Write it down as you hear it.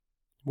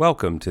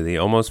Welcome to The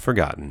Almost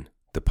Forgotten,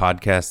 the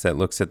podcast that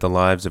looks at the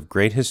lives of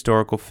great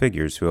historical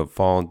figures who have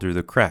fallen through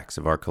the cracks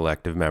of our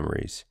collective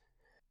memories.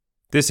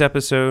 This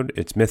episode,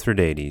 it's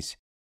Mithridates.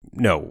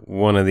 No,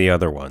 one of the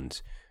other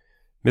ones.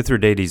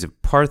 Mithridates of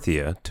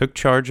Parthia took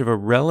charge of a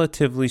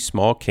relatively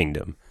small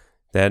kingdom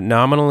that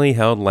nominally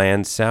held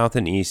land south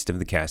and east of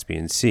the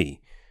Caspian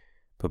Sea.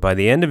 But by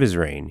the end of his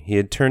reign, he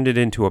had turned it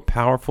into a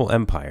powerful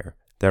empire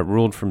that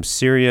ruled from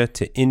Syria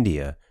to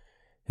India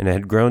and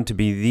had grown to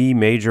be the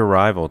major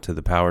rival to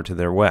the power to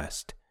their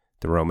west,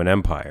 the Roman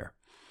Empire.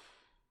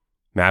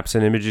 Maps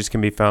and images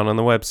can be found on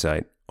the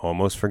website,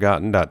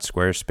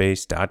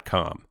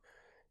 almostforgotten.squarespace.com.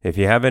 If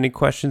you have any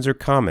questions or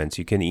comments,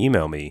 you can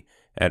email me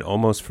at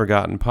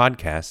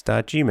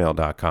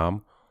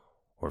almostforgottenpodcast@gmail.com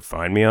or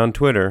find me on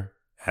Twitter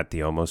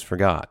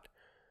 @thealmostforgot.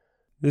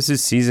 This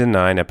is Season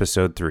 9,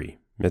 Episode 3,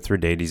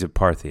 Mithridates of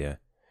Parthia,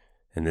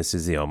 and this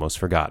is The Almost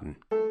Forgotten.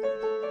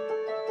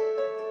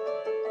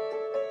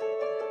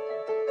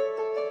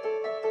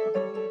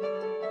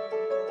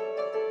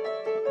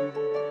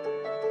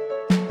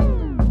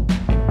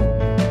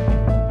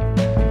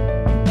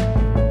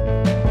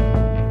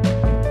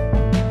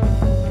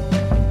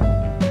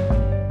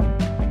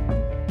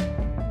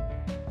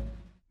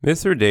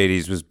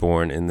 Mithridates was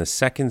born in the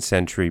 2nd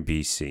century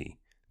BC,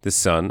 the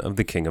son of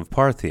the king of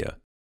Parthia.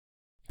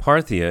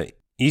 Parthia,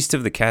 east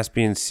of the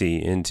Caspian Sea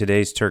in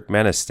today's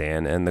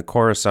Turkmenistan and the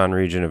Khorasan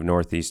region of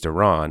northeast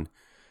Iran,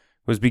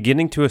 was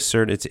beginning to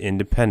assert its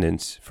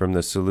independence from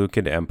the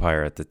Seleucid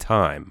Empire at the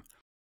time.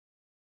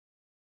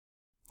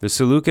 The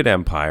Seleucid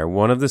Empire,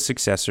 one of the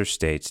successor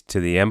states to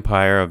the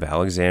empire of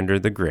Alexander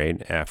the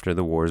Great after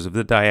the Wars of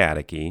the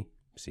Diadochi,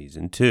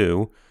 Season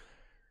 2,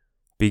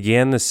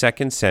 began the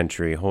 2nd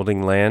century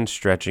holding land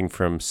stretching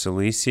from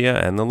Cilicia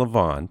and the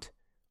Levant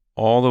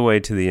all the way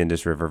to the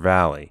Indus River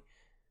Valley.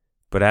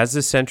 But as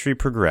the century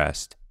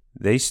progressed,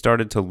 they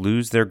started to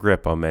lose their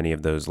grip on many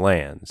of those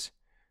lands.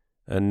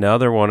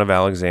 Another one of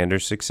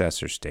Alexander's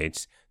successor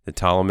states, the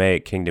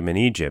Ptolemaic Kingdom in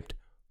Egypt,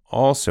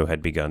 also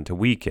had begun to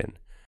weaken.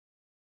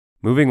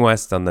 Moving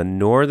west on the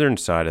northern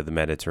side of the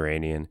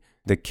Mediterranean,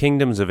 the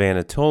kingdoms of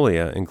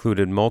Anatolia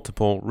included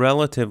multiple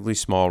relatively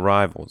small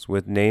rivals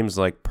with names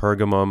like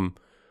Pergamum,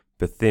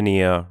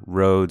 Bithynia,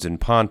 Rhodes,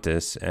 and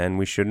Pontus, and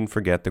we shouldn't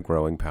forget the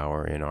growing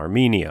power in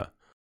Armenia.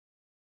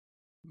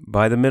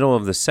 By the middle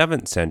of the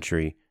 7th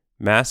century,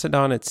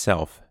 Macedon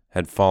itself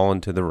had fallen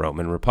to the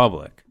Roman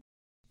Republic,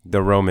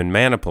 the Roman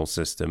maniple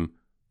system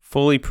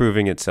fully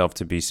proving itself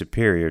to be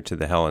superior to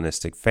the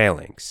Hellenistic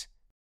phalanx.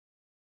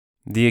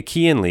 The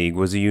Achaean League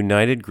was a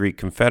united Greek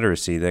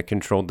confederacy that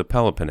controlled the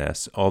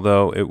Peloponnese,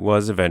 although it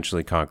was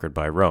eventually conquered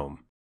by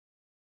Rome.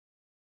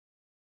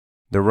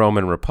 The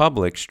Roman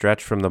Republic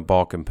stretched from the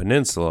Balkan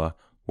Peninsula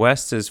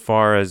west as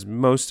far as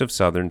most of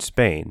southern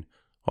Spain,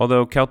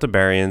 although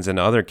Celtiberians and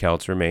other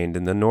Celts remained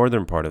in the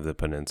northern part of the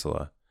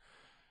peninsula.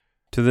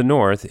 To the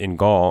north, in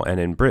Gaul and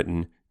in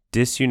Britain,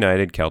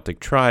 disunited Celtic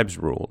tribes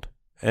ruled,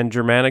 and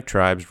Germanic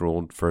tribes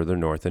ruled further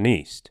north and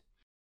east.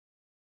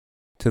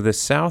 To the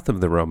south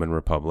of the Roman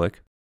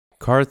Republic,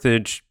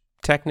 Carthage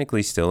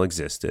technically still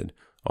existed,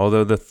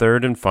 although the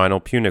third and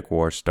final Punic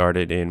War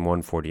started in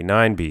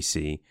 149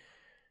 BC,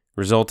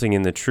 resulting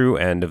in the true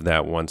end of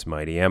that once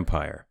mighty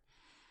empire.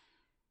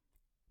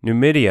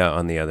 Numidia,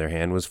 on the other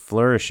hand, was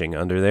flourishing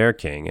under their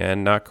king,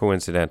 and not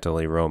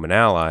coincidentally Roman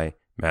ally,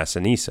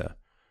 Massinissa.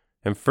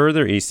 And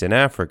further east in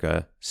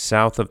Africa,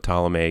 south of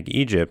Ptolemaic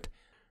Egypt,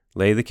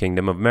 lay the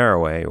kingdom of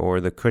Meroe, or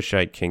the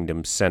Kushite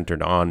kingdom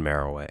centered on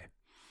Meroe.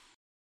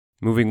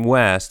 Moving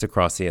west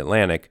across the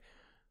Atlantic,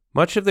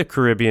 much of the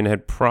Caribbean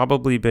had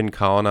probably been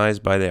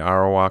colonized by the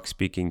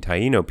Arawak-speaking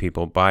Taino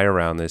people by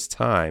around this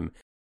time,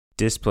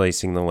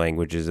 displacing the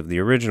languages of the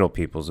original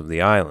peoples of the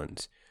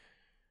islands.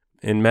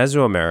 In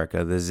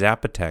Mesoamerica, the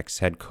Zapotecs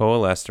had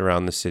coalesced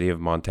around the city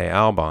of Monte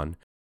Alban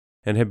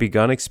and had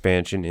begun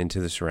expansion into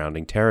the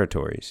surrounding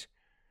territories.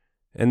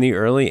 And the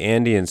early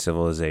Andean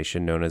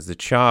civilization known as the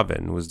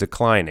Chavan was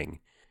declining,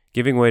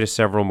 giving way to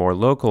several more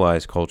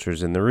localized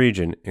cultures in the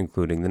region,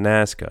 including the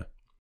Nazca.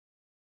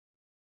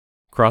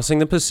 Crossing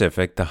the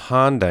Pacific, the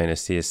Han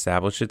dynasty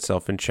established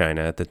itself in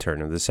China at the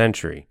turn of the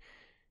century.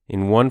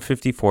 In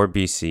 154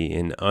 BC,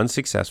 in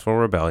unsuccessful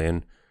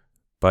rebellion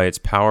by its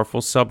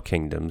powerful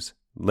sub-kingdoms,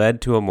 led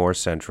to a more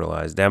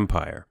centralized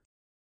empire.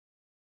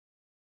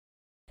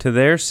 To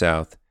their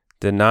south,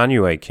 the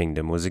Nanyue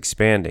kingdom was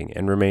expanding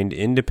and remained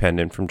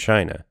independent from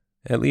China,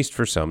 at least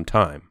for some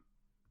time.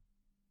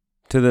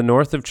 To the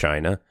north of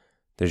China,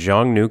 the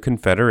Xiongnu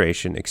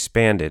Confederation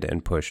expanded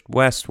and pushed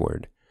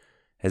westward.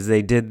 As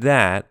they did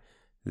that,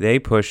 they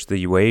pushed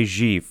the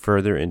Yuezhi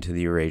further into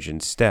the Eurasian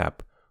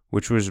steppe,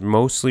 which was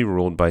mostly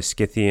ruled by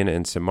Scythian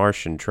and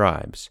Samartian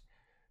tribes.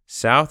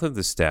 South of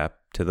the steppe,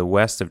 to the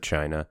west of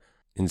China,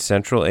 in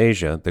Central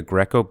Asia, the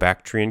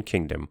Greco-Bactrian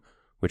kingdom,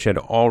 which had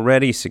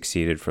already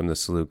succeeded from the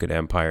Seleucid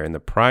Empire in the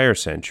prior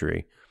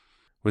century,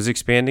 was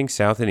expanding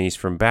south and east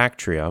from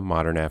Bactria,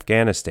 modern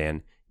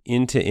Afghanistan,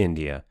 into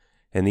India,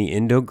 and the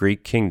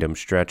Indo-Greek kingdom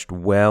stretched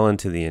well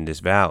into the Indus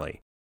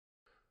Valley.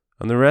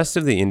 On the rest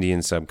of the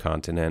Indian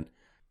subcontinent,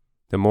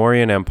 The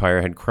Mauryan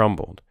Empire had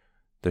crumbled.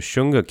 The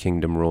Shunga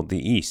kingdom ruled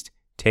the east,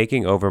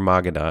 taking over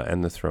Magadha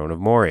and the throne of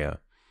Maurya.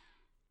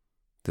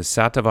 The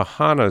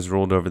Satavahanas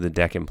ruled over the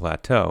Deccan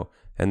Plateau,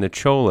 and the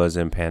Cholas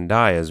and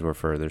Pandyas were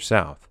further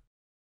south.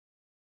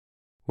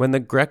 When the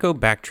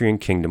Greco-Bactrian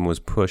kingdom was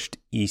pushed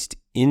east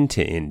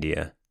into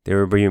India, they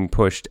were being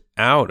pushed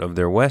out of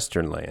their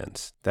western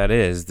lands, that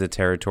is, the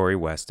territory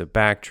west of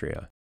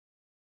Bactria.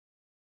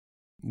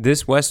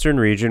 This western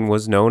region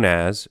was known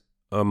as,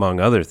 among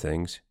other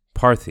things,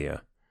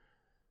 Parthia.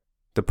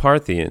 The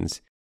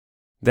Parthians,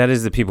 that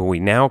is the people we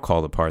now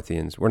call the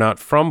Parthians, were not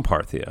from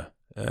Parthia,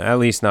 at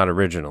least not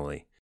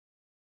originally.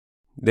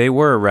 They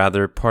were,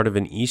 rather, part of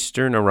an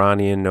Eastern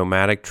Iranian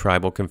nomadic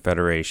tribal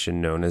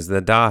confederation known as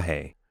the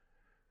Dahe.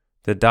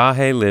 The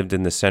Dahe lived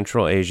in the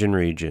Central Asian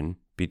region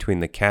between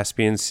the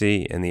Caspian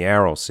Sea and the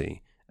Aral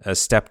Sea, a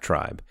steppe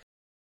tribe.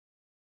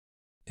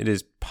 It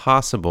is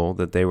possible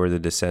that they were the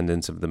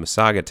descendants of the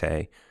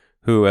Massagetæ,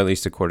 who, at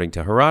least according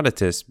to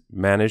Herodotus,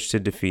 managed to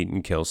defeat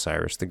and kill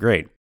Cyrus the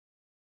Great.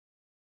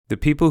 The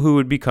people who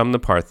would become the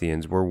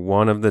Parthians were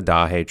one of the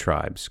Dahe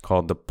tribes,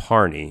 called the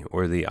Parni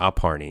or the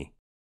Aparni.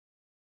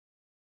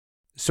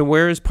 So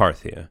where is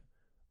Parthia?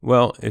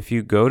 Well, if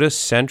you go to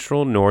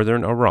central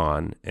northern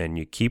Iran and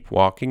you keep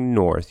walking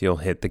north, you'll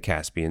hit the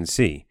Caspian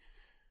Sea.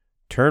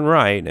 Turn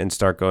right and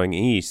start going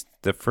east,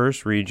 the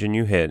first region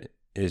you hit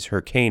is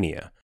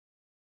Hyrcania.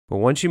 But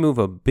once you move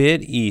a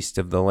bit east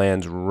of the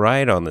lands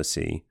right on the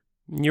sea,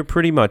 you're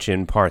pretty much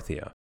in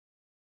Parthia.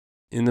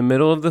 In the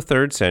middle of the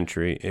 3rd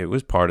century, it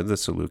was part of the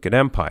Seleucid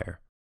Empire.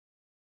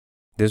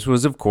 This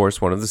was, of course,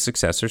 one of the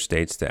successor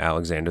states to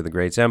Alexander the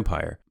Great's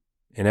empire,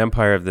 an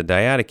empire of the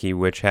Diadochi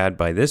which had,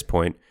 by this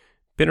point,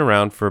 been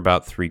around for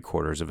about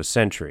 3/4 of a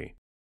century.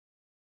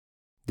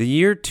 The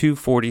year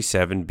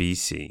 247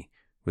 BC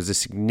was a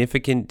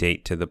significant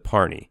date to the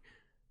Parni,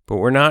 but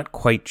we're not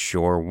quite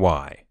sure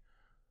why.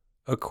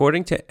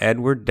 According to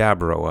Edward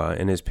Dabroa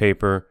in his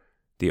paper,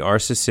 The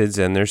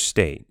Arsacids and Their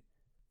State,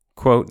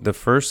 quote, the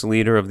first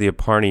leader of the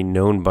Aparni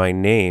known by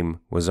name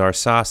was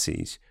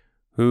Arsaces,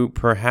 who,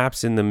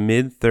 perhaps in the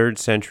mid-3rd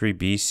century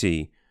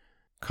BC,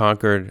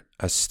 conquered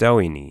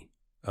Astoini,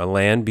 a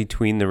land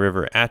between the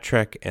river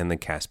Atrek and the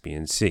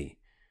Caspian Sea.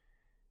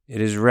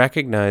 It is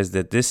recognized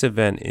that this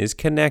event is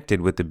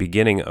connected with the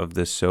beginning of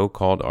the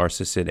so-called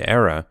Arsacid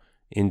era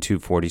in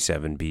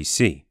 247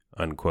 BC,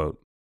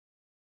 unquote.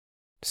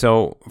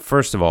 So,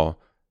 first of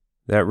all,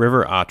 that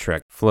river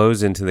Atrek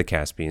flows into the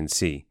Caspian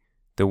Sea.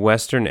 The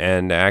western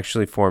end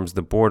actually forms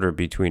the border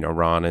between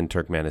Iran and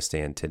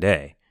Turkmenistan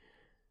today.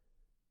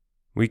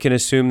 We can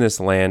assume this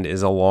land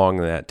is along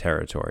that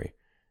territory.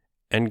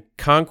 And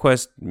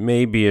conquest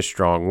may be a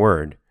strong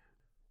word.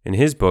 In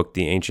his book,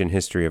 The Ancient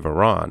History of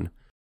Iran,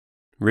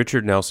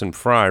 Richard Nelson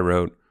Fry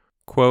wrote,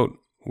 quote,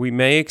 we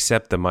may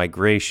accept the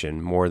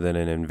migration more than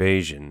an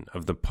invasion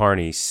of the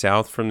Parni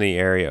south from the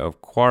area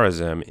of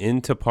Khwarezm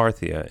into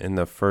Parthia in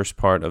the first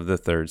part of the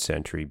 3rd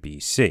century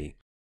BC.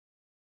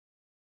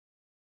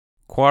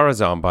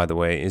 Khwarezm, by the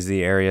way, is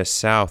the area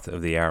south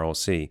of the Aral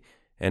Sea,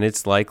 and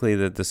it's likely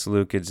that the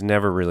Seleucids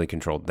never really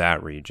controlled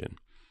that region.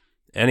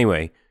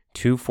 Anyway,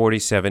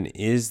 247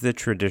 is the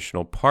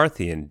traditional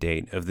Parthian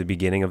date of the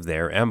beginning of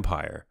their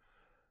empire,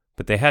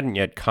 but they hadn't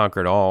yet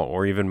conquered all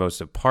or even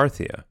most of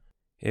Parthia.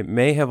 It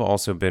may have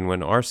also been when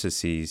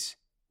Arsaces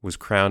was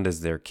crowned as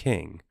their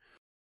king.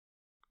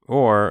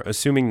 Or,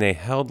 assuming they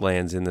held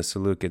lands in the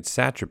Seleucid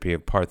satrapy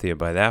of Parthia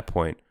by that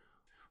point,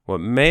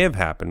 what may have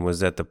happened was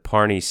that the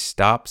Parni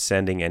stopped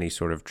sending any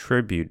sort of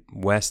tribute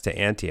west to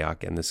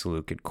Antioch and the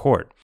Seleucid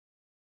court.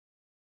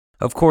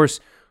 Of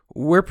course,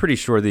 we're pretty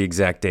sure the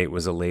exact date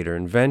was a later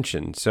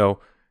invention, so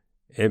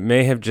it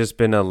may have just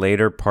been a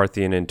later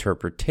Parthian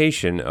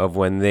interpretation of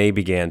when they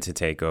began to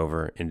take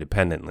over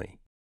independently.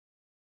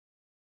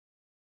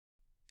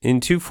 In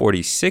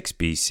 246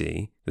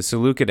 BC, the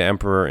Seleucid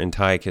emperor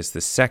Antiochus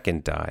II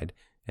died,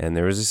 and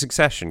there was a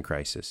succession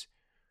crisis.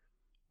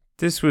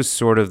 This was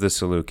sort of the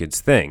Seleucids'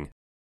 thing.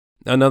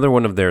 Another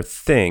one of their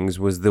things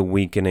was the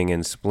weakening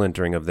and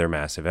splintering of their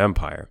massive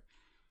empire.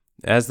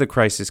 As the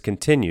crisis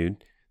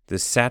continued, the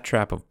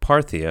satrap of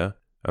Parthia,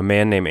 a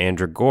man named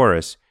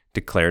Andragoras,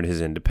 declared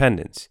his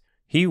independence.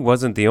 He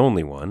wasn't the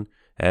only one,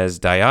 as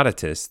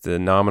Diodotus, the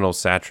nominal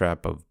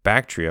satrap of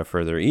Bactria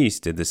further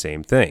east, did the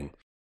same thing.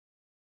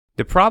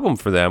 The problem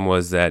for them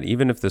was that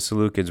even if the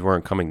Seleucids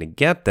weren't coming to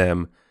get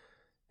them,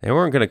 they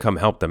weren't going to come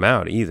help them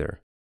out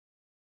either.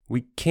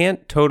 We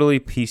can't totally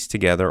piece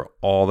together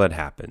all that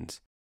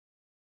happens.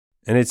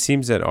 And it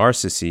seems that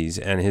Arsaces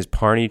and his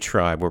Parni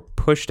tribe were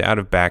pushed out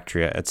of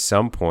Bactria at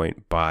some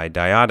point by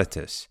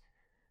Diodotus.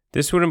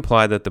 This would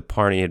imply that the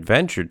Parni had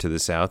ventured to the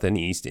south and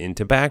east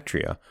into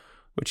Bactria,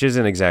 which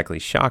isn't exactly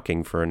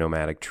shocking for a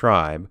nomadic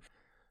tribe.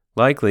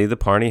 Likely, the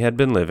Parni had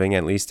been living,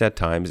 at least at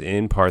times,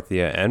 in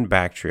Parthia and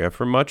Bactria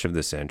for much of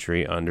the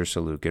century under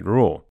Seleucid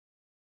rule.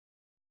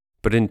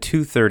 But in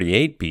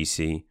 238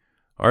 BC,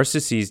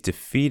 Arsaces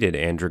defeated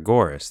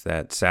Andragoras,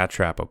 that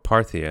satrap of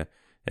Parthia,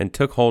 and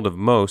took hold of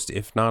most,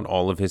 if not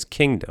all, of his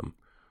kingdom,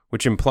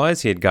 which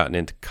implies he had gotten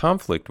into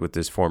conflict with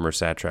this former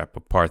satrap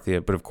of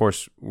Parthia, but of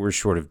course we're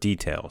short of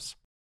details.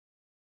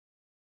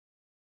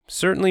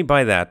 Certainly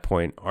by that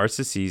point,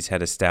 Arsaces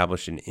had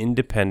established an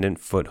independent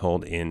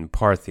foothold in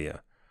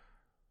Parthia.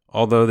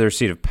 Although their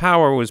seat of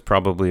power was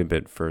probably a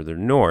bit further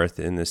north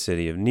in the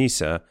city of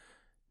Nisa,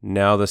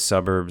 now the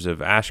suburbs of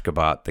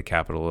Ashgabat, the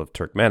capital of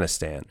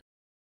Turkmenistan.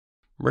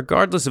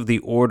 Regardless of the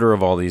order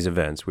of all these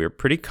events, we are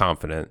pretty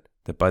confident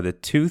that by the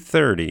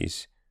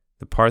 230s,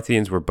 the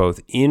Parthians were both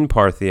in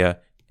Parthia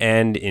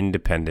and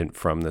independent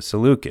from the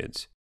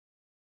Seleucids.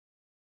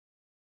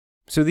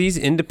 So these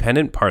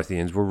independent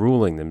Parthians were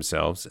ruling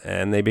themselves,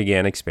 and they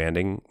began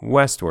expanding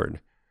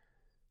westward.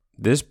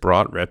 This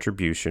brought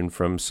retribution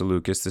from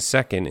Seleucus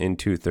II in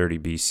 230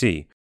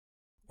 BC,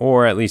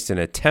 or at least an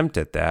attempt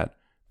at that,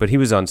 but he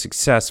was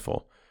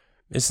unsuccessful.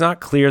 It's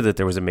not clear that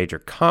there was a major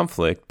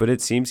conflict, but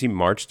it seems he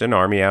marched an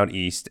army out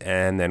east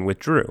and then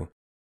withdrew.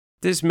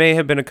 This may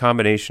have been a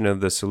combination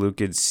of the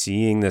Seleucids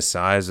seeing the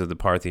size of the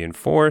Parthian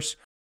force,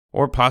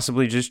 or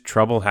possibly just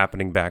trouble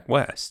happening back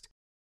west.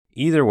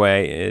 Either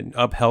way, it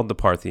upheld the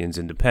Parthians'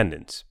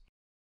 independence.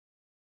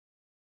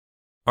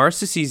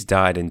 Arsaces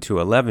died in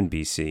 211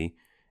 BC,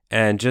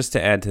 and just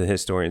to add to the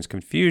historians'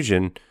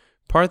 confusion,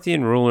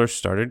 Parthian rulers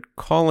started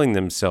calling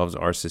themselves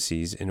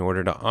Arsaces in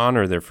order to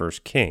honor their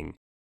first king.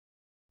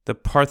 The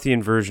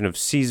Parthian version of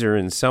Caesar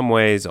in some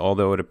ways,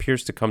 although it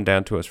appears to come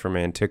down to us from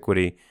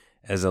antiquity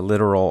as a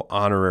literal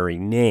honorary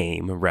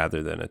name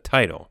rather than a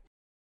title.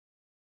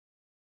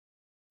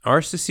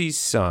 Arsaces'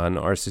 son,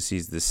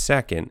 Arsaces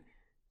II,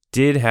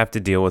 did have to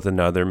deal with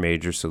another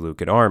major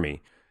Seleucid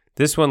army,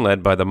 this one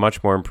led by the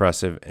much more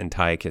impressive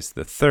Antiochus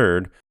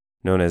III,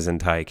 known as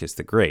Antiochus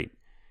the Great.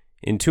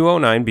 In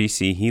 209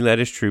 BC, he led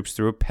his troops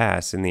through a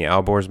pass in the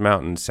Alborz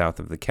Mountains south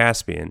of the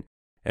Caspian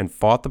and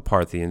fought the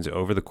Parthians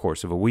over the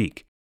course of a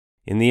week.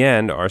 In the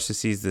end,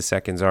 Arsaces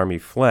II's army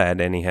fled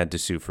and he had to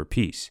sue for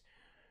peace.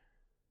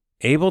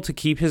 Able to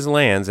keep his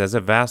lands as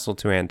a vassal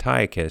to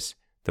Antiochus,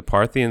 the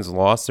Parthians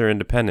lost their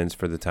independence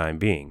for the time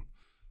being.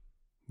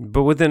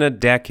 But within a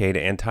decade,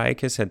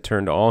 Antiochus had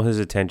turned all his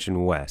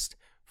attention west,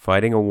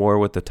 fighting a war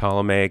with the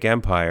Ptolemaic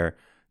Empire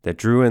that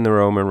drew in the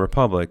Roman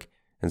Republic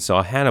and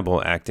saw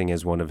Hannibal acting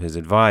as one of his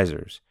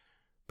advisors.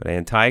 But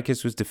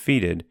Antiochus was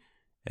defeated,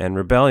 and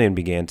rebellion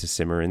began to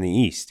simmer in the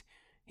east.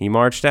 He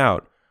marched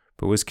out,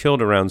 but was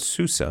killed around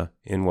Susa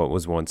in what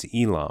was once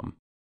Elam.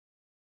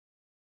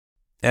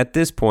 At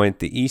this point,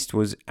 the east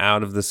was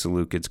out of the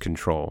Seleucids'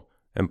 control,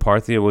 and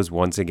Parthia was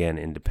once again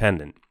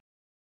independent.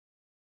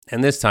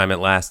 And this time it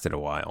lasted a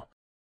while.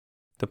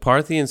 The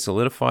Parthians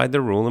solidified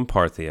their rule in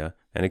Parthia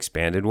and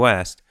expanded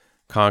west,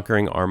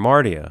 conquering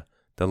Armardia,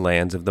 the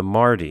lands of the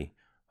Mardi,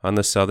 on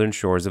the southern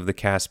shores of the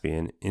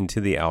Caspian into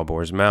the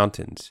Alborz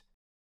Mountains.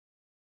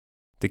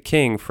 The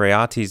king,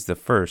 Phraates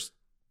I,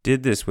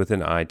 did this with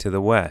an eye to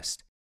the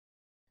west.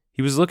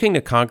 He was looking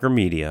to conquer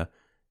Media,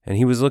 and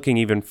he was looking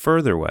even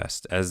further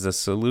west, as the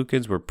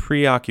Seleucids were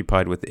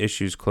preoccupied with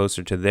issues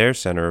closer to their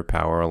center of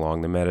power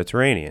along the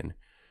Mediterranean.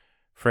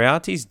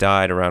 Phraates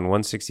died around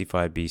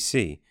 165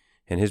 BC,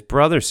 and his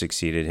brother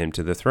succeeded him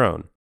to the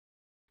throne.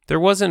 There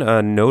wasn't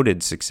a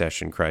noted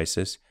succession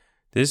crisis.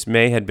 This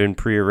may have been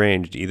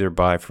prearranged either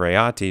by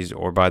Phraates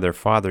or by their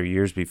father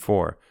years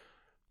before,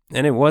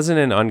 and it wasn't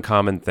an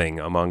uncommon thing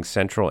among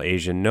Central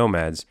Asian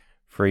nomads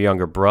for a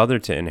younger brother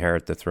to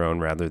inherit the throne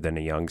rather than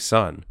a young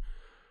son.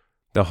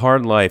 The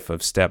hard life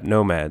of steppe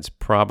nomads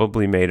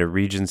probably made a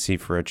regency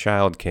for a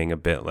child king a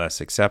bit less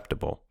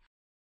acceptable.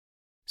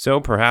 So,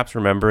 perhaps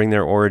remembering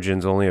their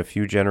origins only a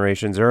few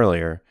generations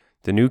earlier,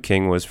 the new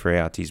king was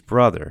Phraates'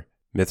 brother,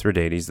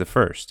 Mithridates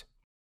I.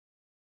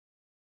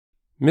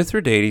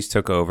 Mithridates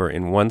took over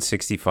in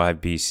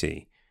 165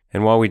 BC,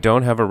 and while we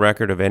don't have a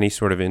record of any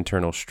sort of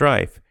internal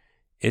strife,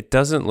 it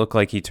doesn't look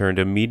like he turned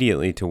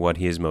immediately to what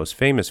he is most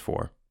famous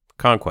for,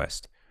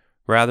 conquest.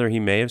 Rather, he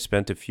may have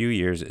spent a few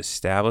years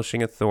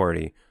establishing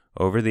authority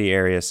over the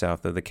area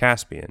south of the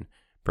Caspian,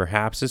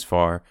 perhaps as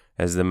far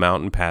as the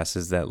mountain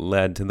passes that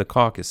led to the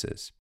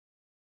Caucasus.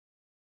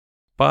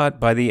 But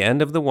by the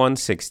end of the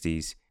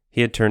 160s,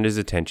 he had turned his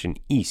attention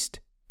east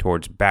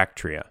towards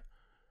Bactria.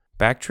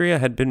 Bactria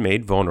had been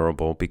made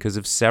vulnerable because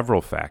of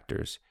several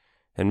factors,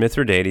 and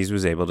Mithridates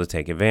was able to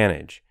take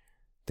advantage.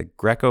 The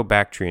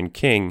Greco-Bactrian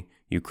king,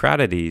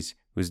 Eucratides,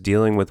 was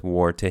dealing with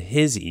war to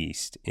his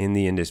east in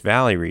the Indus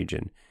Valley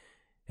region,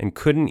 and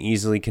couldn't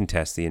easily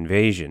contest the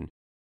invasion.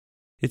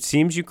 It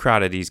seems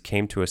Eucratides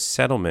came to a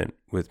settlement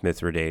with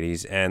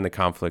Mithridates, and the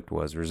conflict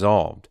was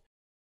resolved.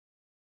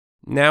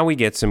 Now we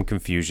get some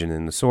confusion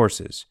in the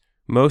sources.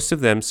 Most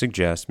of them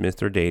suggest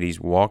Mithridates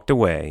walked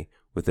away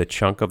with a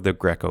chunk of the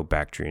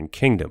Greco-Bactrian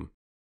kingdom.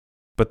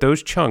 But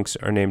those chunks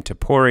are named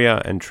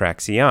Tapuria and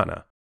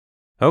Traxiana.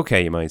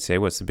 Okay, you might say,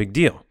 what's the big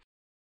deal?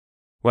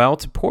 Well,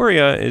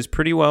 Tapuria is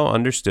pretty well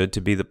understood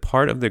to be the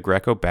part of the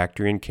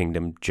Greco-Bactrian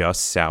kingdom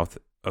just south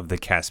of the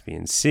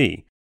Caspian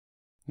Sea.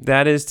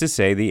 That is to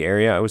say, the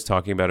area I was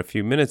talking about a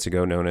few minutes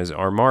ago known as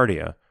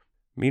Armardia.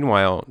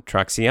 Meanwhile,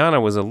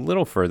 Traxiana was a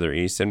little further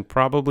east and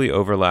probably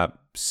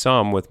overlapped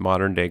some with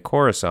modern-day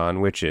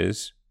Khorasan, which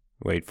is,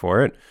 wait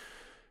for it,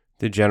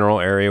 the general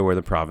area where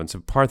the province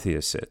of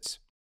Parthia sits.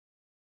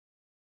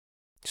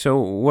 So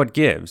what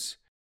gives?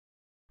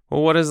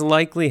 Well, what is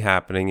likely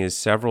happening is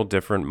several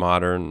different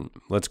modern,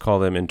 let's call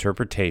them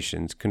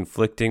interpretations,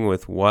 conflicting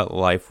with what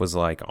life was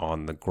like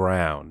on the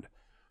ground.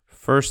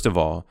 First of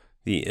all,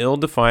 the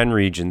ill-defined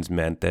regions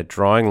meant that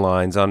drawing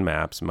lines on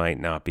maps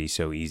might not be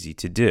so easy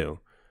to do.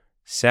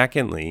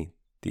 Secondly,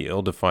 the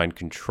ill-defined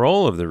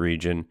control of the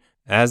region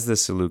as the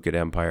Seleucid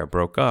Empire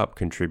broke up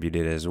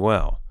contributed as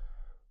well.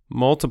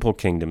 Multiple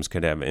kingdoms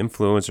could have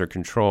influence or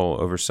control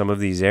over some of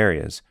these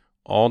areas,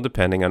 all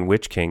depending on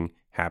which king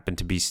happened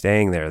to be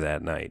staying there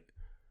that night.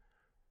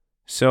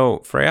 So,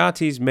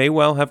 Phraates may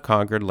well have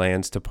conquered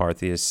lands to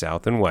Parthia's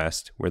south and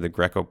west, where the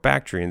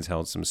Greco-Bactrians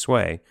held some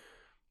sway,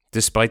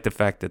 despite the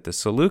fact that the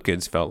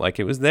Seleucids felt like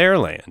it was their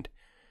land.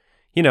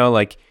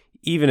 Like,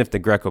 even if the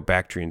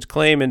Greco-Bactrians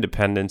claim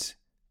independence,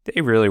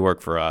 they really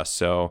work for us,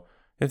 so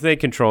if they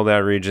control that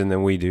region,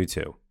 then we do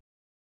too.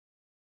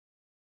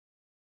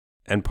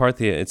 And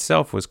Parthia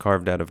itself was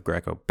carved out of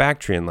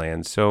Greco-Bactrian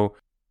land, so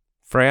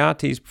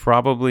Phraates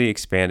probably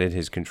expanded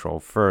his control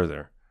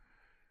further.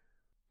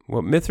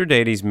 What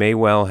Mithridates may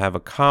well have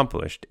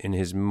accomplished in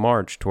his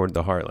march toward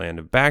the heartland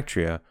of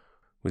Bactria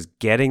was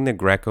getting the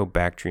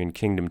Greco-Bactrian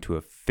kingdom to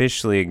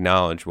officially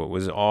acknowledge what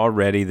was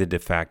already the de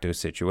facto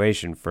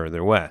situation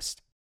further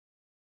west.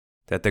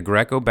 That the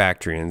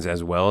Greco-Bactrians,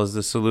 as well as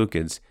the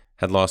Seleucids,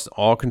 had lost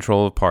all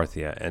control of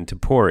Parthia and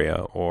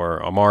Taporia or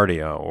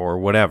Amartia or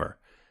whatever.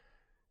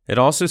 It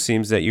also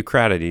seems that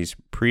Eucratides,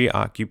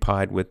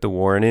 preoccupied with the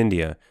war in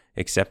India,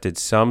 accepted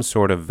some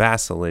sort of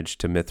vassalage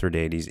to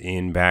Mithridates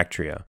in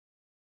Bactria.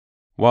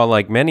 While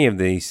like many of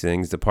these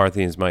things, the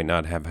Parthians might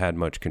not have had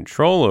much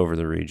control over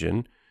the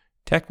region,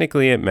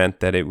 technically it meant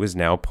that it was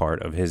now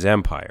part of his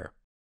empire.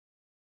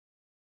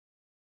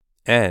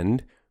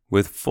 And,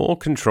 with full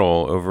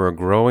control over a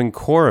growing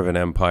core of an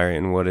empire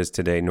in what is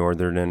today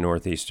northern and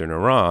northeastern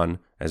Iran,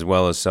 as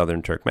well as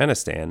southern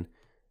Turkmenistan,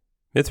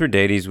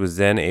 Mithridates was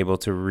then able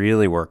to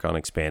really work on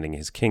expanding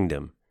his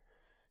kingdom.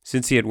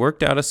 Since he had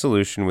worked out a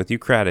solution with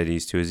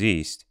Eucratides to his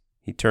east,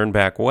 he turned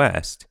back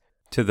west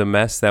to the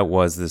mess that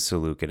was the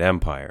Seleucid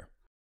Empire.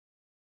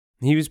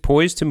 He was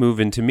poised to move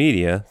into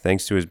Media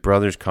thanks to his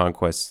brother's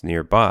conquests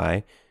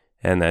nearby,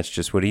 and that's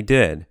just what he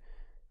did.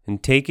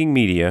 And taking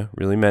Media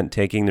really meant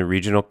taking the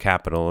regional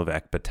capital of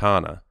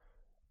Ecbatana.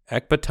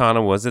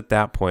 Ecbatana was at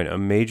that point a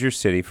major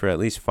city for at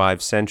least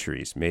 5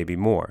 centuries, maybe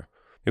more.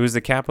 It was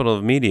the capital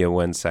of Media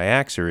when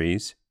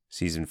Cyaxares,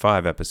 Season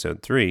 5,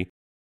 Episode 3,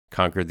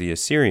 conquered the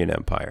Assyrian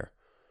Empire.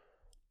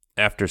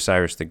 After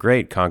Cyrus the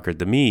Great conquered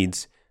the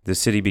Medes, the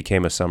city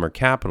became a summer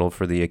capital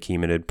for the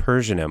Achaemenid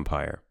Persian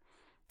Empire.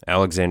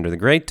 Alexander the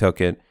Great took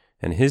it,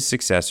 and his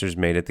successors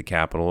made it the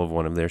capital of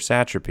one of their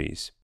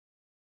satrapies.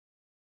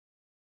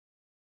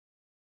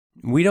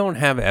 We don't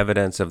have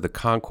evidence of the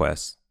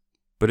conquest,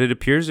 but it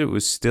appears it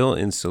was still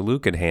in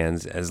Seleucid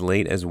hands as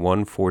late as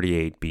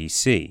 148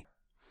 BC.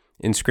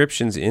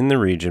 Inscriptions in the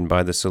region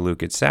by the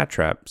Seleucid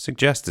satrap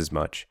suggest as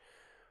much,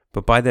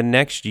 but by the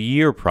next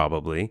year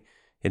probably,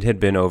 it had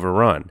been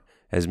overrun,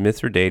 as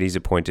Mithridates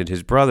appointed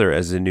his brother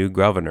as the new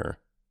governor,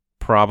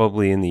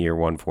 probably in the year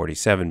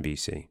 147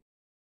 BC.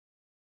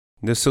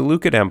 The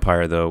Seleucid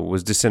Empire, though,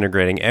 was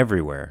disintegrating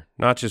everywhere,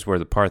 not just where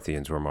the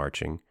Parthians were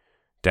marching.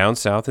 Down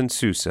south in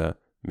Susa,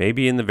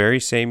 maybe in the very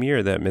same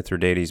year that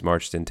Mithridates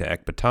marched into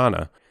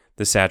Ecbatana,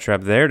 the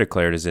satrap there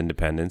declared his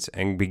independence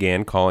and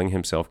began calling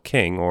himself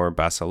king, or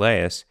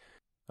basileus,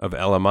 of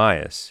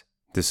Elamias,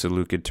 the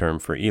Seleucid term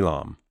for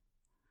Elam.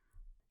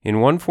 In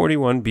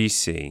 141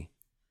 BC,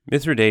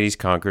 Mithridates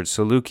conquered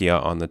Seleucia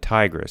on the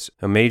Tigris,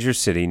 a major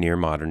city near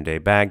modern-day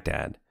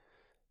Baghdad.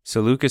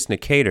 Seleucus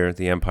Nicator,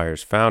 the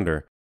empire's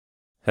founder,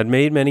 had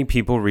made many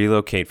people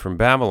relocate from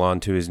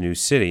Babylon to his new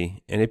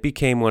city, and it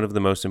became one of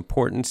the most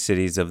important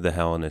cities of the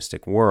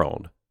Hellenistic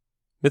world.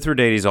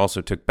 Mithridates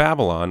also took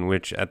Babylon,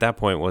 which at that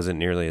point wasn't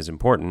nearly as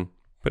important,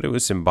 but it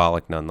was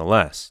symbolic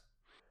nonetheless.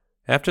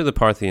 After the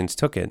Parthians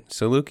took it,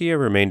 Seleucia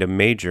remained a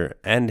major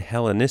and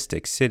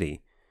Hellenistic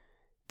city.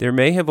 There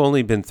may have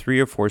only been 3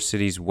 or 4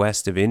 cities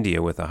west of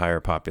India with a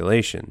higher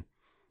population,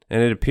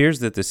 and it appears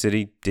that the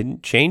city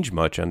didn't change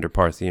much under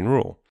Parthian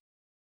rule.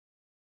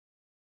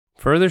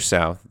 Further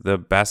south, the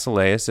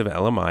Basileus of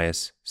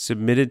Elamias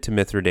submitted to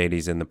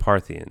Mithridates and the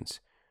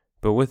Parthians,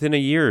 but within a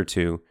year or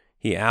two,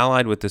 he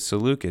allied with the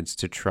Seleucids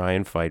to try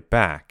and fight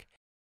back.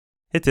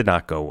 It did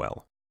not go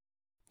well.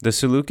 The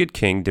Seleucid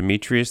king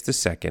Demetrius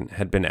II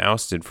had been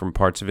ousted from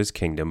parts of his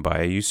kingdom by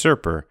a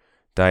usurper,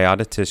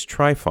 Diodotus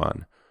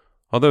Tryphon,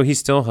 although he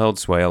still held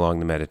sway along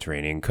the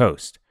Mediterranean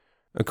coast.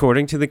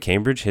 According to the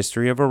Cambridge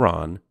History of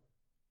Iran,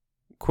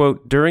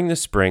 quote, during the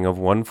spring of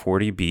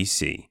 140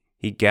 BC,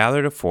 he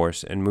gathered a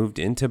force and moved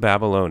into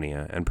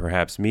Babylonia and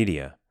perhaps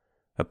Media.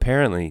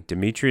 Apparently,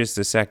 Demetrius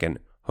II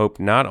hoped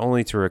not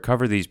only to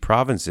recover these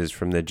provinces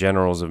from the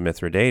generals of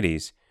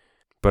Mithridates,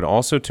 but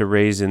also to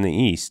raise in the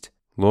east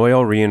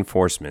loyal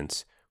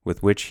reinforcements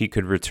with which he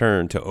could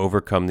return to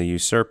overcome the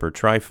usurper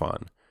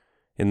Tryphon.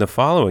 In the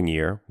following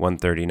year,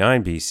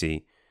 139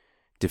 BC,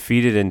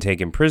 Defeated and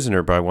taken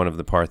prisoner by one of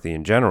the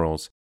Parthian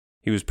generals,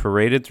 he was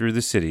paraded through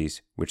the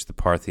cities which the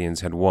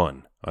Parthians had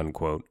won,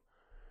 unquote.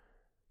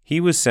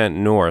 He was sent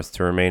north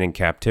to remain in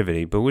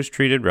captivity, but was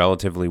treated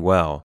relatively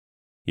well.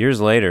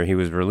 Years later, he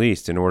was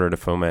released in order to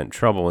foment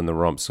trouble in the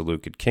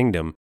Rump-Seleucid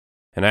kingdom,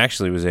 and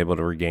actually was able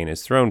to regain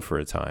his throne for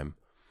a time.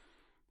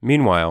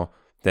 Meanwhile,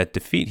 that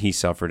defeat he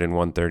suffered in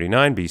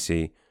 139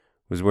 BC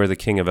was where the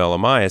king of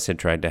Elamias had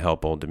tried to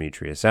help old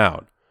Demetrius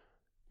out.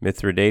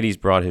 Mithridates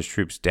brought his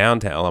troops down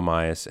to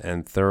Elamias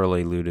and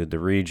thoroughly looted the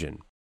region.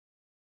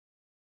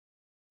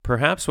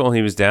 Perhaps while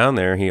he was down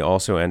there, he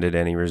also ended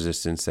any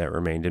resistance that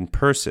remained in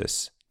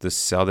Persis, the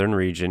southern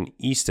region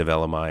east of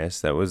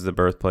Elamias that was the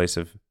birthplace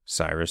of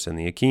Cyrus and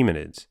the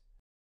Achaemenids.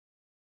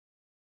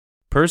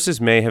 Persis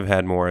may have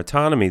had more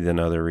autonomy than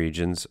other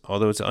regions,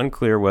 although it's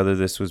unclear whether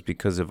this was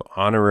because of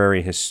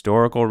honorary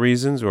historical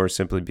reasons or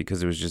simply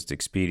because it was just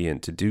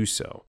expedient to do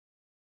so.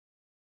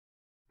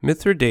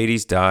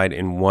 Mithridates died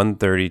in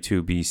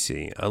 132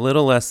 BC, a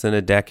little less than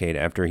a decade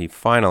after he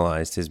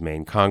finalized his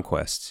main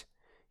conquests.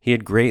 He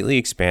had greatly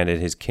expanded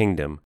his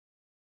kingdom.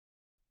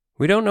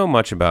 We don't know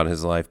much about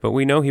his life, but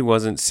we know he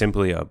wasn't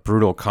simply a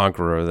brutal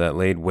conqueror that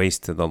laid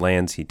waste to the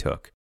lands he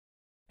took.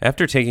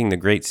 After taking the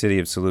great city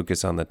of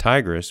Seleucus on the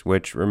Tigris,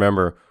 which,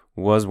 remember,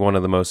 was one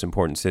of the most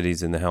important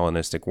cities in the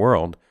Hellenistic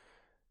world,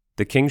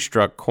 the king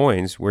struck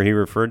coins where he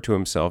referred to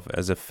himself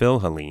as a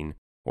Philhellene,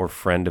 or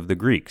friend of the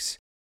Greeks.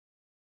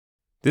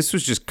 This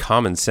was just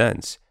common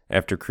sense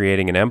after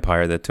creating an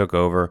empire that took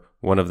over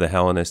one of the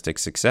Hellenistic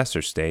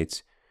successor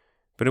states,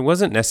 but it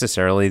wasn't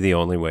necessarily the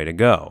only way to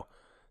go.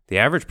 The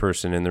average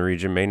person in the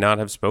region may not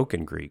have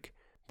spoken Greek.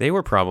 They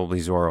were probably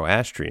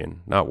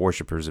Zoroastrian, not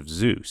worshippers of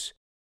Zeus.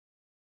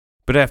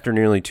 But after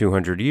nearly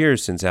 200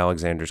 years since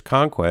Alexander's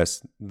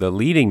conquest, the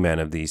leading men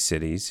of these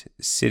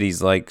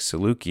cities like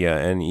Seleucia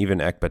and even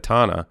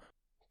Ecbatana,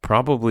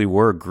 probably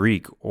were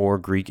Greek or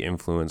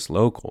Greek-influenced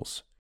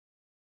locals.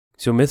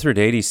 So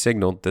Mithridates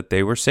signaled that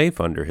they were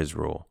safe under his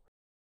rule.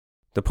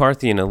 The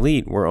Parthian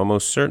elite were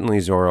almost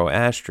certainly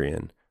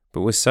Zoroastrian,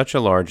 but with such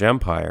a large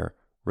empire,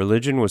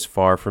 religion was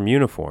far from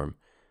uniform.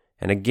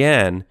 And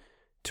again,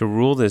 to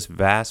rule this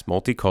vast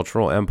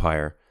multicultural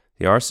empire,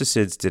 the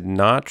Arsacids did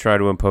not try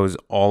to impose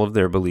all of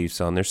their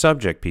beliefs on their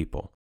subject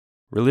people.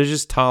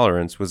 Religious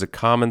tolerance was a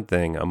common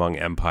thing among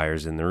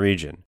empires in the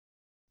region.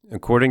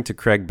 According to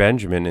Craig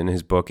Benjamin in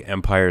his book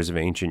Empires of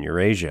Ancient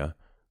Eurasia,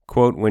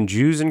 quote, when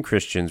Jews and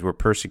Christians were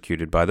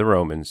persecuted by the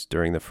Romans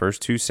during the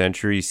first 2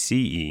 centuries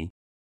CE,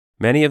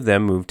 many of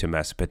them moved to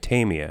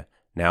Mesopotamia,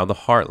 now the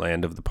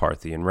heartland of the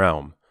Parthian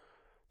realm.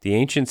 The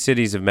ancient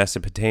cities of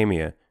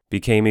Mesopotamia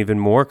became even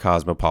more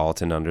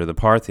cosmopolitan under the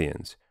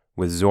Parthians,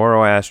 with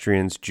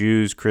Zoroastrians,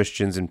 Jews,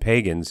 Christians, and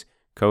pagans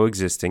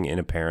coexisting in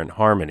apparent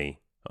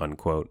harmony,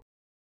 unquote.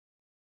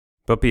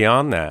 But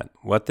beyond that,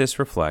 what this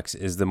reflects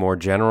is the more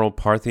general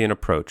Parthian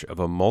approach of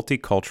a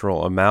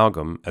multicultural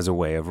amalgam as a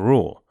way of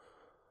rule.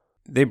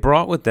 They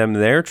brought with them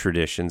their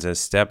traditions as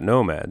steppe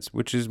nomads,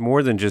 which is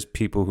more than just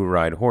people who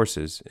ride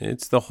horses.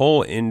 It's the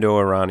whole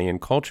Indo-Iranian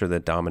culture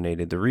that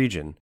dominated the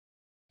region.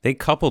 They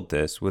coupled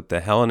this with the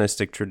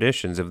Hellenistic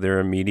traditions of their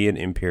immediate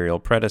imperial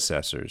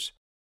predecessors.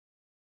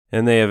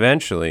 And they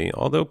eventually,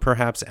 although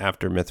perhaps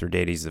after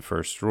Mithridates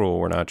I's rule,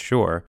 we're not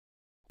sure,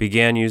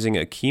 began using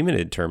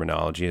Achaemenid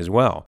terminology as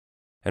well,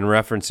 and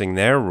referencing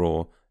their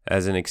rule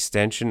as an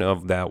extension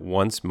of that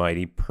once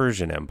mighty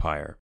Persian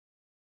Empire.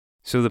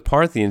 So the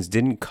Parthians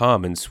didn't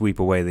come and sweep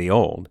away the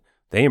old,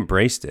 they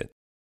embraced it,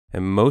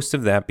 and most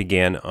of that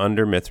began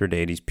under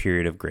Mithridates'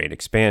 period of great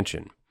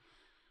expansion.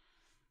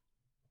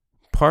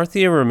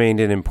 Parthia remained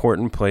an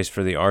important place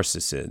for the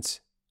Arsacids,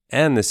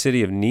 and the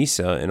city of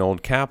Nisa, an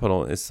old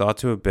capital, is thought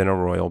to have been a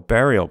royal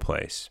burial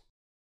place.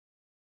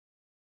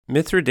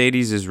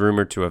 Mithridates is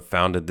rumored to have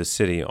founded the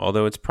city,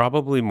 although it's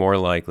probably more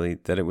likely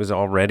that it was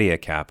already a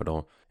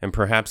capital, and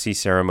perhaps he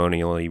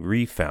ceremonially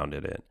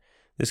refounded it.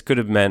 This could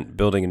have meant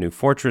building a new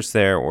fortress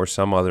there or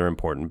some other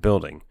important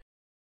building.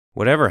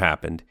 Whatever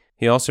happened,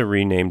 he also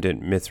renamed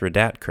it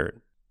Mithridatkert,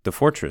 the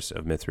fortress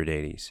of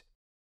Mithridates.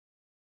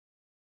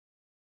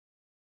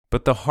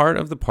 But the heart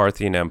of the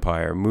Parthian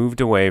Empire moved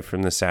away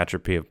from the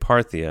satrapy of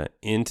Parthia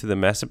into the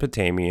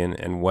Mesopotamian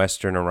and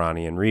Western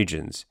Iranian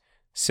regions,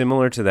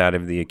 similar to that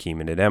of the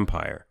Achaemenid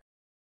Empire.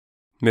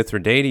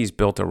 Mithridates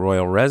built a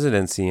royal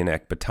residency in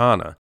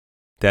Ecbatana,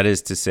 that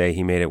is to say,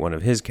 he made it one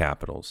of his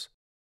capitals.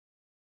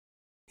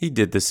 He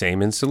did the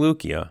same in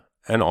Seleucia,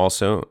 and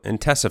also in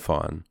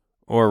Ctesiphon,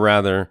 or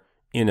rather,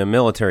 in a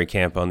military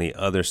camp on the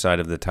other side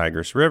of the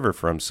Tigris River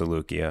from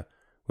Seleucia,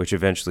 which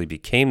eventually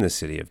became the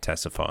city of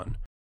Ctesiphon.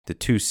 The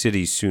two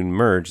cities soon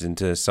merged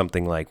into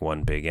something like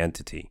one big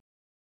entity.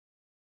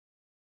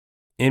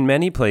 In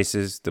many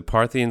places, the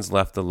Parthians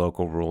left the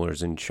local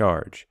rulers in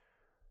charge.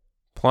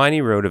 Pliny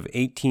wrote of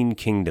 18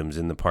 kingdoms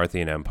in the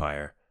Parthian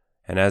Empire,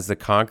 and as the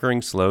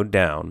conquering slowed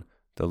down,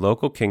 the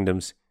local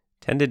kingdoms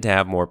tended to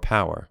have more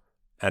power,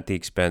 at the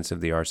expense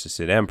of the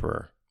Arsacid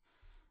emperor.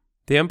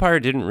 The empire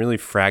didn't really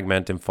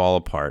fragment and fall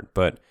apart,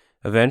 but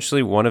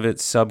eventually one of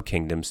its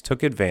sub-kingdoms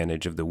took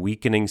advantage of the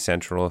weakening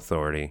central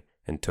authority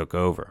and took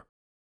over.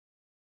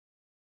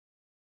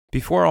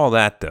 Before all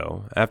that,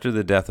 though, after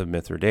the death of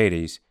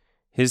Mithridates,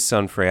 his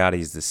son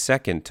Phraates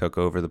II took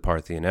over the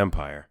Parthian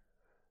Empire.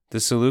 The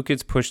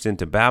Seleucids pushed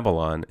into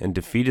Babylon and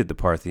defeated the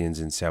Parthians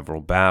in several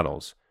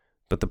battles,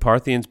 but the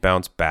Parthians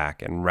bounced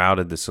back and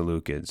routed the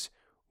Seleucids,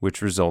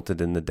 which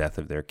resulted in the death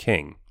of their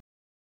king.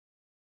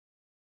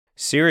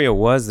 Syria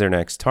was their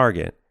next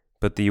target,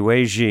 but the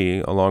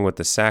Yuezhi, along with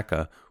the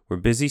Saka, were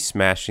busy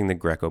smashing the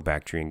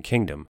Greco-Bactrian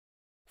kingdom.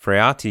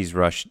 Phraates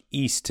rushed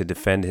east to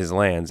defend his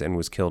lands and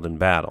was killed in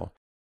battle.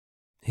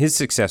 His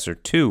successor,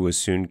 too, was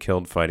soon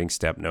killed fighting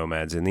steppe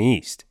nomads in the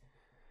east.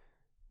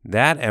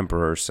 That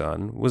emperor's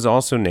son was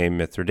also named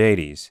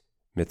Mithridates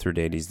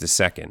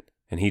II,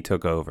 and he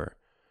took over.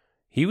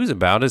 He was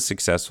about as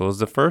successful as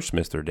the first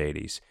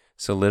Mithridates,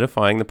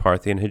 solidifying the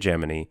Parthian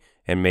hegemony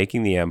and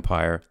making the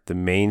empire the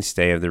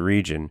mainstay of the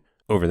region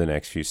over the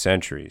next few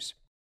centuries.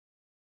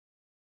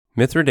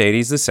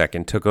 Mithridates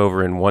II took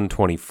over in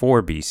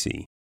 124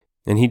 BC,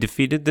 and he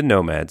defeated the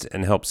nomads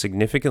and helped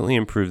significantly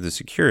improve the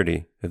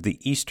security of the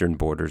eastern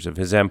borders of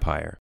his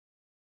empire.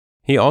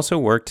 He also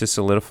worked to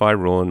solidify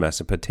rule in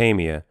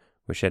Mesopotamia,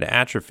 which had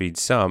atrophied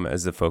some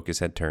as the focus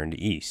had turned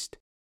east.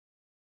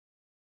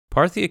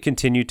 Parthia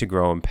continued to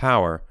grow in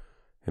power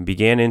and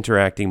began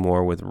interacting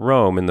more with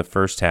Rome in the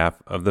first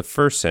half of the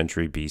 1st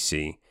century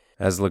BC,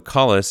 as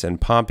Lucullus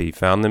and Pompey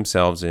found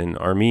themselves in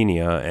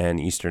Armenia and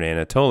eastern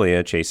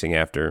Anatolia chasing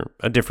after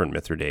a different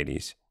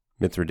Mithridates,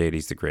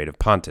 Mithridates the Great of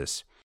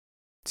Pontus.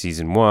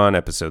 Season 1,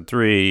 Episode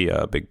 3,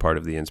 a big part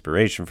of the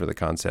inspiration for the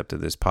concept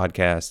of this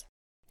podcast.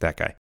 That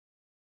guy.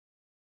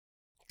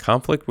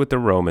 Conflict with the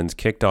Romans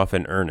kicked off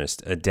in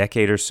earnest a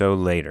decade or so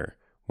later,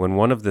 when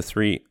one of the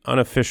 3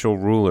 unofficial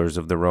rulers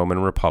of the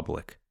Roman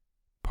Republic,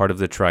 part of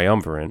the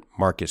triumvirate,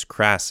 Marcus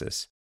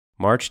Crassus,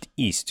 marched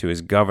east to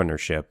his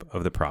governorship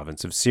of the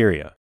province of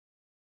Syria.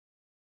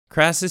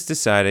 Crassus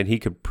decided he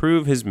could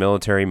prove his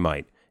military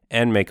might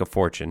and make a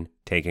fortune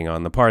taking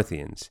on the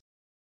Parthians.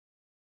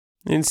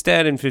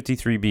 Instead, in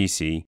 53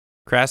 BC,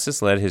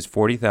 Crassus led his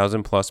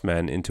 40,000 plus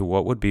men into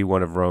what would be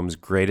one of Rome's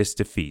greatest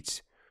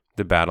defeats,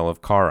 the Battle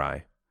of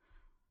Carrhae.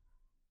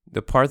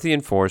 The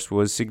Parthian force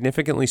was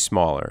significantly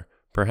smaller,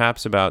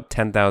 perhaps about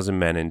 10,000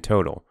 men in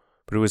total,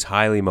 but it was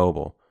highly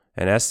mobile,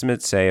 and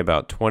estimates say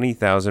about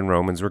 20,000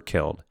 Romans were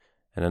killed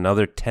and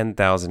another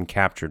 10,000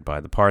 captured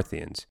by the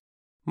Parthians,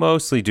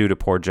 mostly due to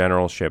poor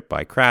generalship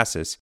by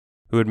Crassus,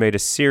 who had made a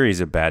series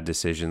of bad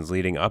decisions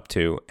leading up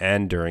to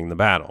and during the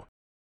battle.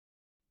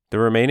 The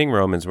remaining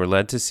Romans were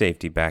led to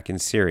safety back in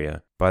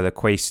Syria by the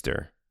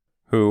quaestor,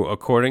 who,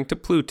 according to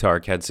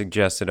Plutarch, had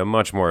suggested a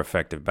much more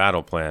effective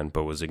battle plan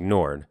but was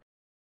ignored.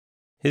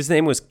 His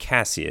name was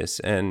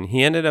Cassius, and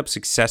he ended up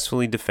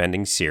successfully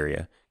defending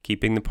Syria,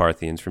 keeping the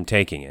Parthians from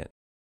taking it.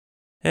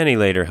 And he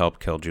later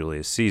helped kill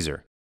Julius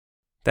Caesar.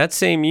 That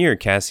same year,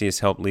 Cassius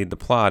helped lead the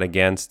plot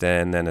against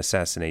and then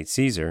assassinate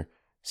Caesar.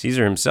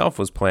 Caesar himself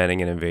was planning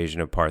an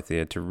invasion of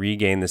Parthia to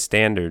regain the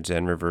standards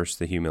and reverse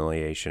the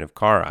humiliation of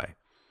Carrhae.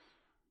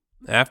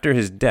 After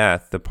his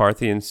death, the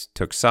Parthians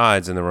took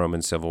sides in the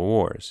Roman civil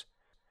wars.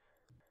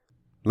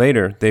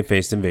 Later, they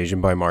faced invasion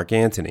by Mark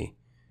Antony.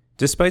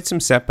 Despite some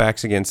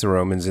setbacks against the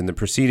Romans in the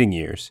preceding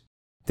years,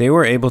 they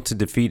were able to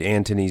defeat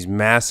Antony's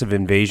massive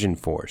invasion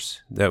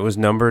force that was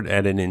numbered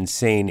at an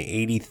insane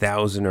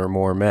 80,000 or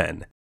more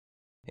men.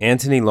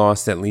 Antony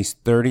lost at least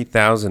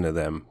 30,000 of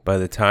them by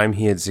the time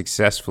he had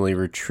successfully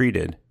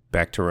retreated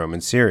back to Roman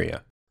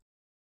Syria.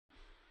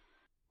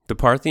 The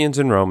Parthians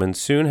and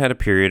Romans soon had a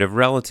period of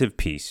relative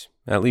peace,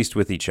 at least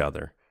with each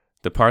other.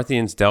 The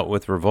Parthians dealt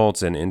with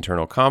revolts and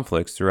internal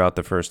conflicts throughout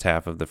the first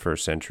half of the 1st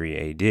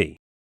century AD.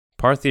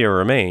 Parthia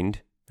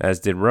remained, as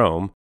did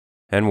Rome,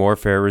 and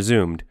warfare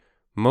resumed,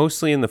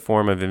 mostly in the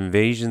form of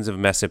invasions of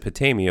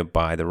Mesopotamia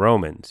by the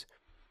Romans.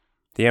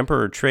 The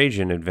Emperor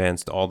Trajan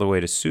advanced all the way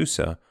to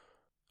Susa,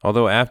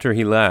 although after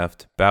he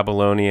left,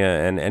 Babylonia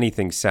and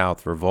anything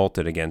south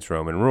revolted against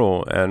Roman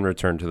rule and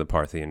returned to the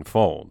Parthian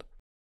fold.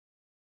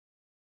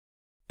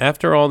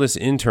 After all this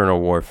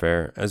internal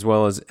warfare, as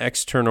well as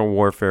external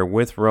warfare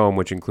with Rome,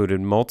 which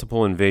included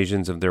multiple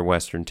invasions of their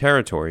western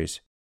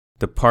territories,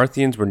 the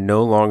Parthians were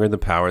no longer the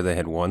power they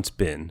had once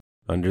been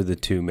under the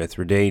 2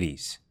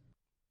 Mithridates.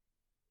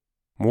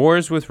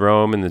 Wars with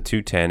Rome in the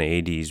 210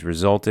 ADs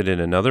resulted in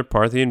another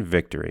Parthian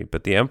victory,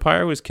 but the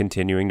empire was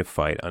continuing to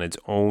fight on its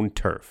own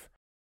turf.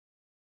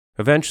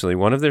 Eventually,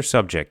 one of their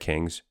subject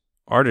kings,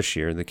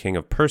 Ardashir, the king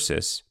of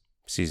Persis,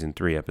 Season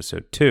 3,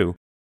 Episode 2,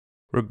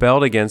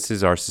 rebelled against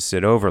his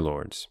Arsacid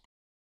overlords.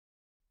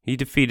 He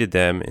defeated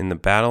them in the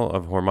Battle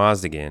of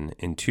Hormozgan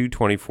in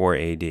 224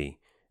 AD,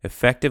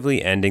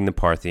 effectively ending the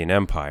Parthian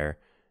Empire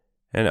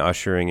and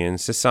ushering in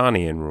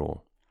Sasanian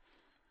rule.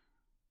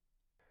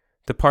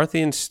 The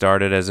Parthians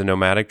started as a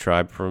nomadic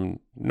tribe from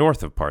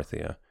north of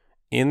Parthia.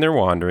 In their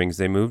wanderings,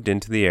 they moved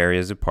into the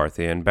areas of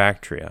Parthia and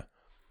Bactria.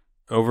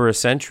 Over a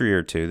century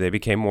or two, they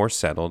became more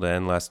settled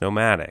and less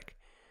nomadic.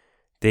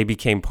 They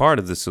became part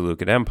of the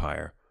Seleucid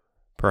Empire,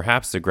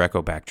 perhaps the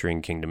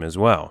Greco-Bactrian kingdom as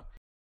well.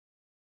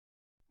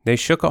 They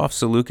shook off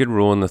Seleucid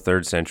rule in the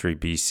 3rd century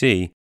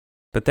BC,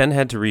 but then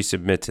had to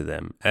resubmit to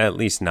them, at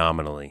least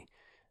nominally.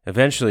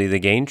 Eventually, they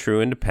gained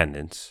true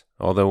independence,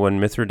 although when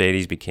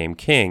Mithridates became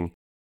king,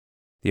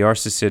 the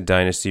Arsacid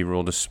dynasty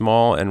ruled a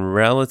small and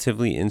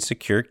relatively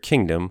insecure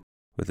kingdom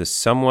with a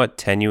somewhat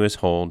tenuous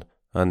hold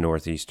on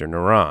northeastern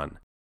Iran.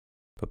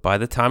 But by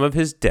the time of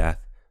his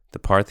death, the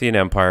Parthian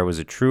Empire was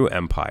a true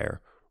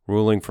empire,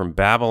 ruling from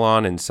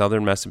Babylon in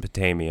southern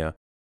Mesopotamia,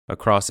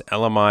 across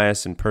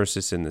Elamias and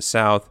Persis in the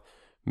south,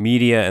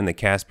 Media and the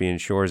Caspian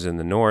shores in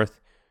the north,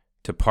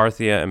 to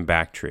Parthia and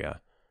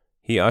Bactria.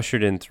 He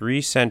ushered in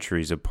 3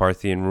 centuries of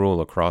Parthian rule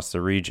across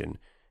the region,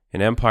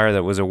 an empire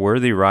that was a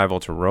worthy rival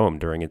to Rome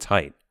during its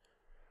height.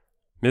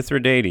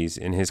 Mithridates,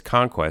 in his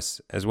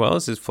conquests, as well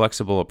as his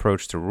flexible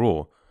approach to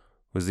rule,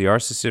 was the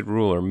Arsacid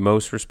ruler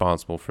most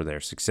responsible for their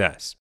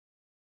success.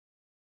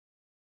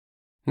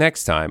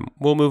 Next time,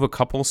 we'll move a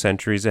couple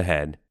centuries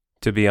ahead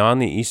to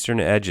beyond the eastern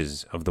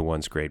edges of the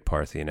once great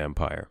Parthian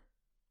Empire.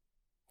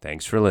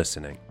 Thanks for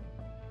listening.